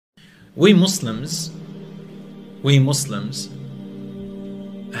We Muslims,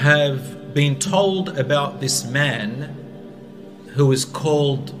 have been told about this man who is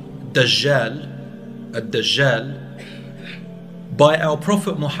called Dajjal, Ad-Dajjal, by our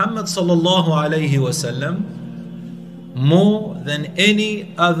Prophet Muhammad sallallahu alayhi wasallam more than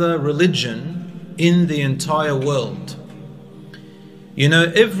any other religion in the entire world. You know,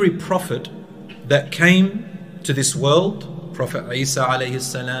 every prophet that came to this world, Prophet Isa alayhi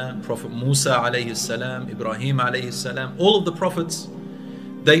salam, Prophet Musa alayhi salam, Ibrahim alayhi salam, all of the prophets,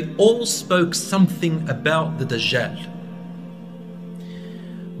 they all spoke something about the Dajjal.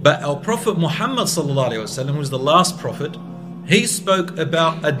 But our Prophet Muhammad sallallahu alayhi wasallam, who was the last prophet, he spoke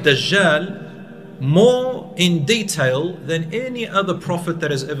about a Dajjal more in detail than any other prophet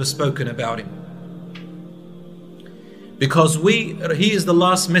that has ever spoken about him. Because he is the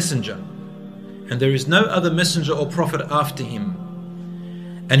last messenger, and there is no other messenger or prophet after him.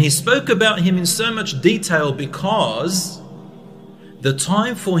 And he spoke about him in so much detail because the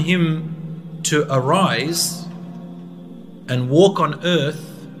time for him to arise and walk on earth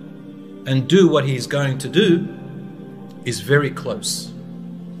and do what he's going to do is very close.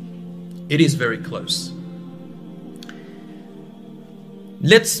 It is very close.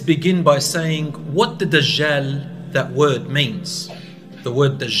 Let's begin by saying what the Dajjal, that word, means. The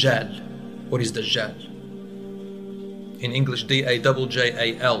word Dajjal. What is Dajjal? In English,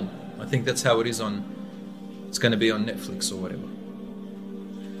 D-A-J-J-A-L. I think that's how it is it's going to be on Netflix or whatever.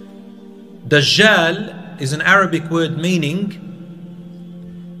 Dajjal is an Arabic word meaning,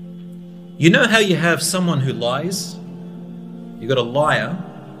 you know how you have someone who lies? You got a liar,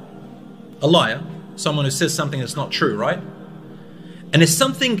 someone who says something that's not true, right? And it's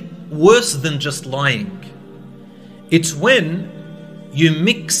something worse than just lying. It's when you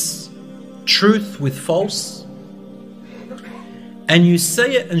mix truth with false and you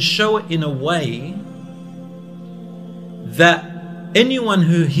say it and show it in a way that anyone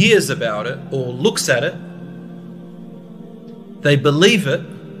who hears about it or looks at it, they believe it,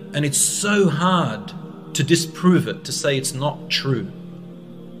 and it's so hard to disprove it, to say it's not true,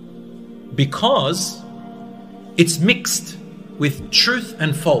 because it's mixed with truth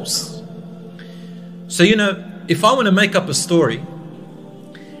and false. So, you know, if I want to make up a story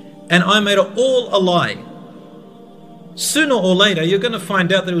and I made it all a lie, sooner or later you're going to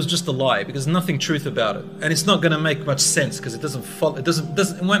find out that it was just a lie, because there's nothing truth about it, and it's not going to make much sense because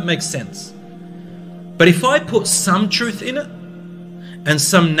it won't make sense. But if I put some truth in it and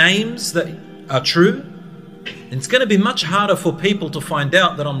some names that are true, it's going to be much harder for people to find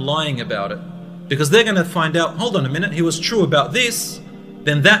out that I'm lying about it, because they're going to find out, hold on a minute, he was true about this,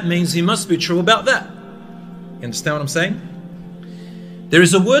 then that means he must be true about that. You understand what I'm saying? There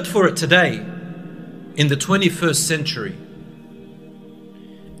is a word for it today in the 21st century,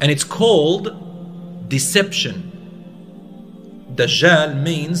 and it's called deception. Dajjal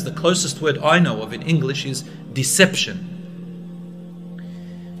means, the closest word I know of in English is deception.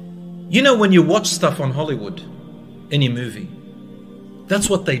 You know, when you watch stuff on Hollywood, any movie, that's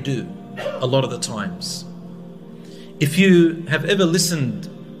what they do a lot of the times. If you have ever listened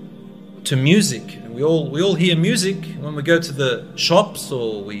to music, and we all hear music when we go to the shops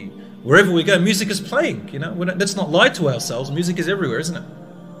or wherever we go, music is playing. You know, let's not lie to ourselves. Music is everywhere, isn't it?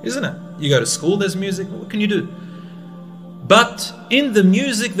 Isn't it? You go to school, there's music. What can you do? But in the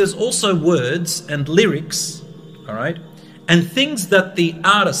music, there's also words and lyrics, all right? And things that the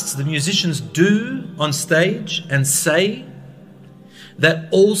artists, the musicians do on stage and say, that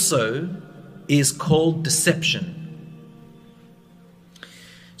also is called deception.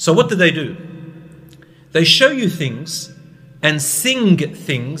 So what do? They show you things and sing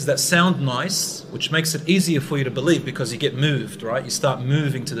things that sound nice, which makes it easier for you to believe because you get moved, right? You start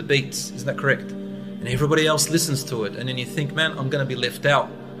moving to the beats, isn't that correct? And everybody else listens to it, and then you think, man, I'm going to be left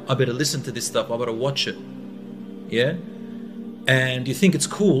out. I better listen to this stuff, I better watch it. Yeah? And you think it's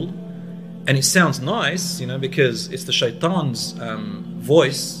cool, and it sounds nice, you know, because it's the shaitan's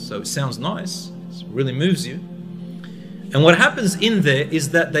voice, so it sounds nice, it really moves you. And what happens in there is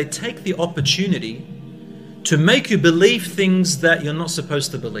that they take the opportunity to make you believe things that you're not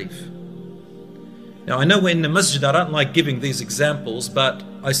supposed to believe. Now, I know we're in the masjid, I don't like giving these examples, but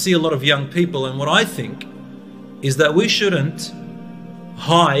I see a lot of young people, and what I think is that we shouldn't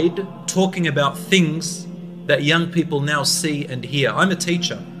hide talking about things that young people now see and hear. I'm a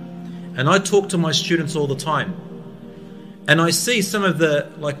teacher, and I talk to my students all the time. And I see some of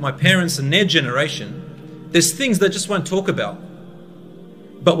like my parents and their generation, there's things they just won't talk about.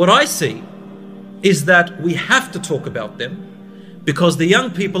 But what I see is that we have to talk about them because the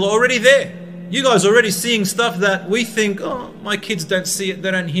young people are already there. you guys are already seeing stuff that we think, oh, my kids don't see it,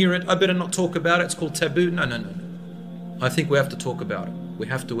 they don't hear it, I better not talk about it, it's called taboo. No, no, no, no. I think we have to talk about it. We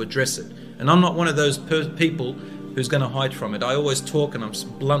have to address it. And I'm not one of those people who's going to hide from it. I always talk and I'm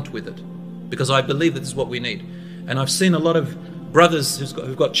blunt with it because I believe that this is what we need. And I've seen a lot of brothers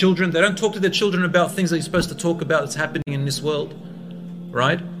who've got children. They don't talk to their children about things that you're supposed to talk about that's happening in this world,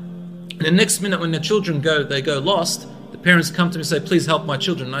 right? And the next minute when their children they go lost, the parents come to me and say, please help my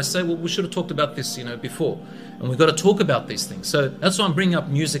children. And I say, well, we should have talked about this, before. And we've got to talk about these things. So that's why I'm bringing up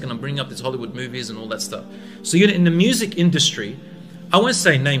music and I'm bringing up these Hollywood movies and all that stuff. So in the music industry, I won't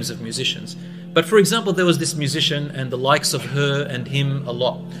say names of musicians, but for example, there was this musician and the likes of her and him a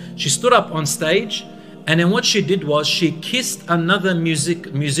lot. She stood up on stage and then what she did was she kissed another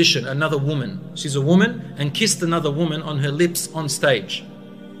musician, another woman. She's a woman and kissed another woman on her lips on stage.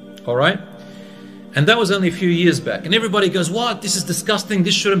 All right? And that was only a few years back. And everybody goes, what? This is disgusting.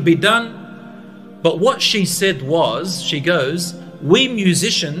 This shouldn't be done. But what she said was, she goes, we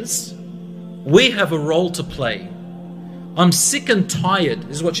musicians, we have a role to play. I'm sick and tired.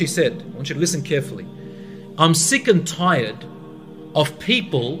 This is what she said. I want you to listen carefully. I'm sick and tired of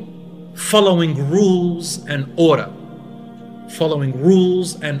people following rules and order. Following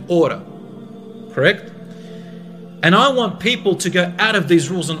rules and order. Correct? And I want people to go out of these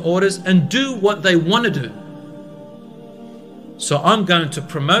rules and orders and do what they want to do. So I'm going to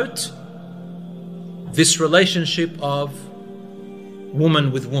promote this relationship of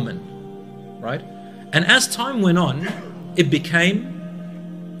woman with woman, right? And as time went on, it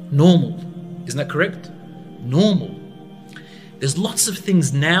became normal. Isn't that correct? Normal. There's lots of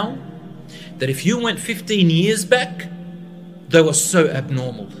things now that if you went 15 years back, they were so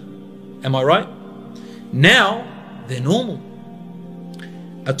abnormal. Am I right? Now, they're normal.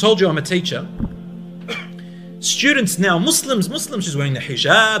 I told you I'm a teacher. Students now, Muslims is wearing the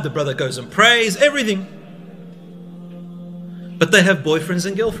hijab, the brother goes and prays, everything. But they have boyfriends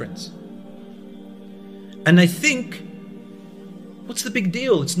and girlfriends. And they think, what's the big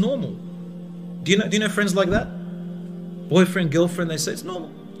deal? It's normal. Do you know friends like that? Boyfriend, girlfriend, they say it's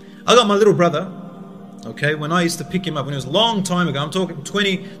normal. I got my little brother, okay, when I used to pick him up, when it was a long time ago, I'm talking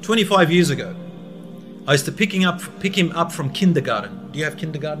 25 years ago. I used to pick him up from kindergarten. Do you have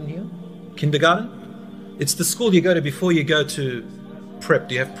kindergarten here? Kindergarten? It's the school you go to before you go to prep.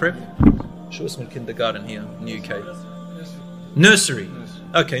 Do you have prep? Sure, it's kindergarten here in the UK. Nursery.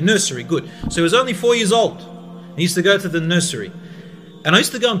 Okay, nursery, good. So he was only 4 years old. He used to go to the nursery. And I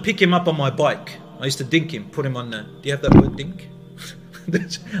used to go and pick him up on my bike. I used to dink him, put him on the... Do you have that word, dink?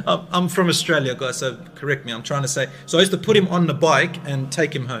 I'm from Australia, guys, so correct me. I'm trying to say... So I used to put him on the bike and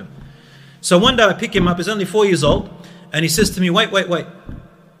take him home. So one day I pick him up, he's only 4 years old, and he says to me, wait. Where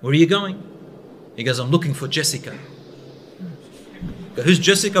are you going? He goes, I'm looking for Jessica. I go, who's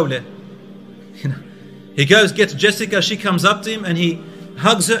Jessica? He goes, gets Jessica, she comes up to him, and he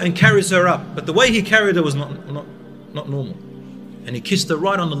hugs her and carries her up. But the way he carried her was not normal. And he kissed her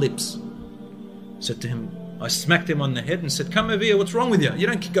right on the lips. Said to him, I smacked him on the head and said, come over here, what's wrong with you? You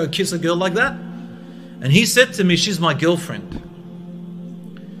don't go kiss a girl like that. And he said to me, she's my girlfriend.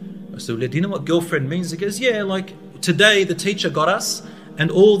 I said, well, do you know what girlfriend means? He goes, yeah, like today the teacher got us and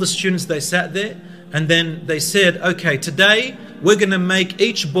all the students, they sat there and then they said, okay, today we're going to make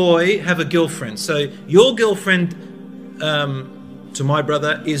each boy have a girlfriend. So your girlfriend to my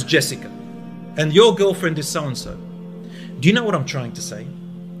brother is Jessica and your girlfriend is so-and-so. Do you know what I'm trying to say?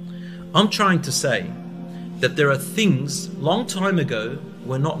 I'm trying to say that there are things long time ago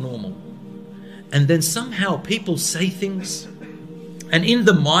were not normal. And then somehow people say things, and in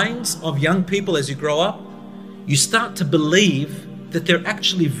the minds of young people as you grow up, you start to believe that they're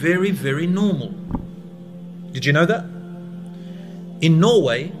actually very, very normal. Did you know that? In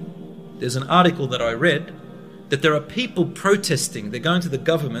Norway, there's an article that I read that there are people protesting. They're going to the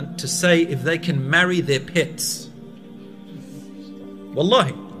government to say if they can marry their pets.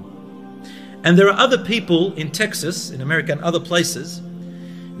 Wallahi. And there are other people in Texas, in America and other places,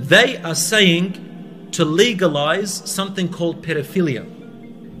 they are saying to legalize something called pedophilia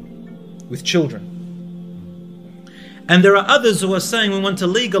with children. And there are others who are saying we want to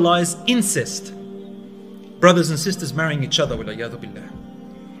legalize incest. Brothers and sisters marrying each other.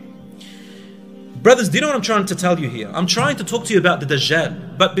 Brothers, do you know what I'm trying to tell you here? I'm trying to talk to you about the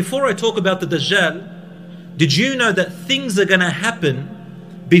Dajjal. But before I talk about the Dajjal, did you know that things are going to happen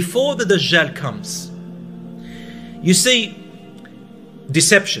before the Dajjal comes? You see,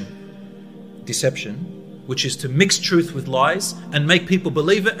 deception, which is to mix truth with lies and make people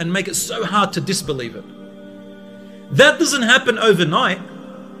believe it and make it so hard to disbelieve it. That doesn't happen overnight.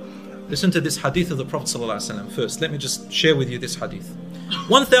 Listen to this hadith of the Prophet ﷺ first. Let me just share with you this hadith.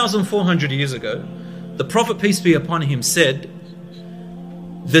 1,400 years ago, the Prophet, peace be upon him, said,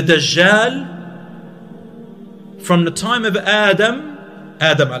 the Dajjal, from the time of Adam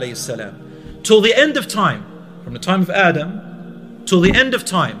alayhi salam, till the end of time, from the time of Adam till the end of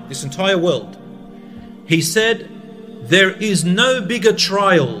time, this entire world, he said, there is no bigger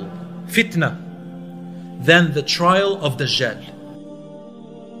trial, fitna, than the trial of Dajjal.